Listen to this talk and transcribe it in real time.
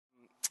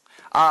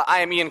I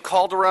am Ian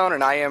Calderon,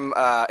 and I am,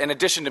 in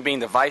addition to being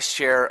the Vice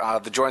Chair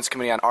of the Joint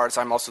Committee on Arts,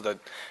 I'm also the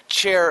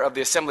Chair of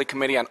the Assembly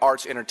Committee on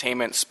Arts,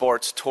 Entertainment,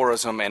 Sports,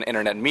 Tourism, and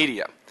Internet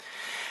Media.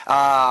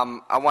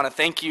 I want to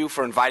thank you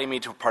for inviting me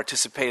to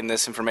participate in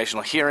this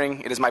informational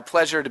hearing. It is my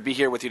pleasure to be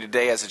here with you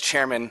today as the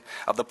Chairman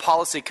of the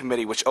Policy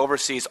Committee, which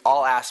oversees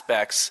all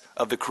aspects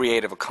of the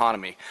creative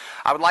economy.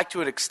 I would like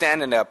to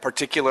extend a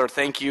particular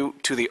thank you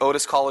to the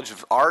Otis College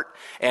of Art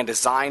and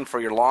Design for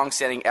your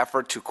long-standing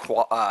effort to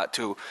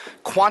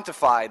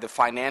quantify the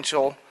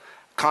financial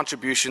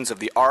contributions of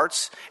the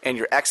arts and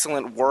your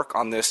excellent work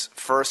on this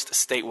first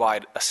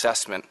statewide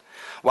assessment.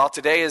 While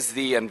today is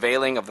the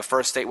unveiling of the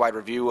first statewide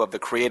review of the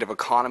creative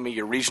economy,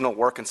 your regional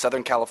work in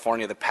Southern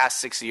California the past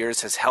 6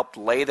 years has helped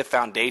lay the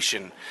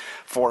foundation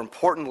for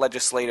important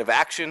legislative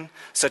action,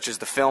 such as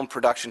the film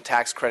production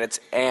tax credits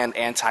and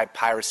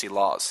anti-piracy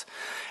laws.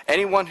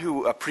 Anyone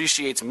who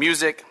appreciates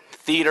music,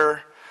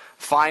 theater,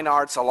 fine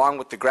arts, along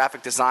with the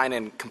graphic design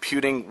and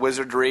computing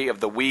wizardry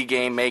of the Wii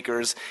game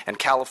makers and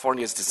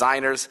California's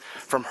designers,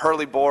 from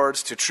Hurley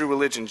boards to True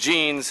Religion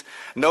jeans,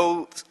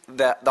 know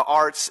that the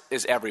arts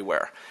is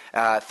everywhere.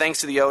 Thanks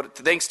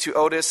to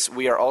Otis,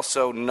 we are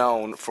also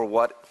known for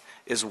what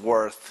is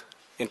worth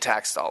in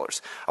tax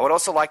dollars. I would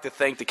also like to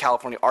thank the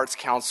California Arts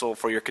Council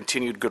for your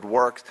continued good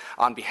work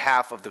on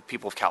behalf of the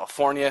people of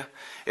California.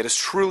 It is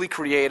truly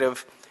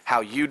creative how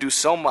you do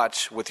so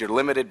much with your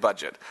limited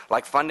budget,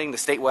 like funding the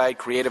statewide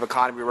creative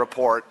economy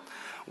report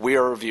we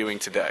are reviewing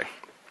today.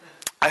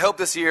 I hope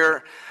this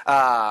is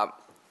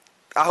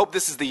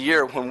the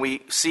year when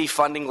we see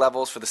funding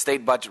levels for the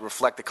state budget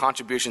reflect the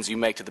contributions you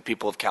make to the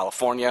people of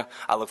California.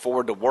 I look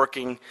forward to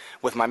working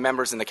with my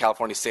members in the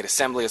California State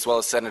Assembly as well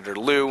as Senator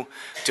Lieu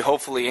to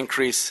hopefully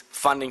increase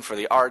funding for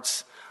the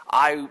arts.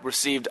 I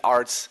received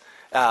arts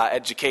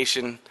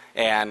education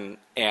and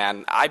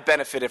I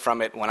benefited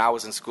from it when I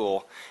was in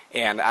school,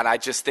 and I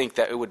just think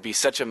that it would be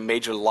such a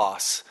major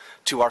loss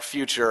to our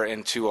future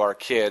and to our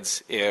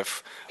kids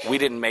if we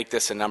didn't make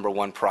this a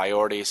 #1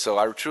 priority. So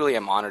I truly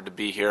am honored to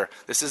be here.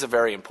 This is a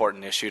very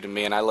important issue to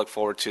me, and I look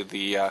forward to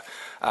the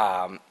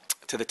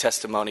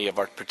testimony of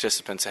our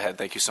participants ahead.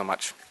 Thank you so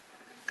much.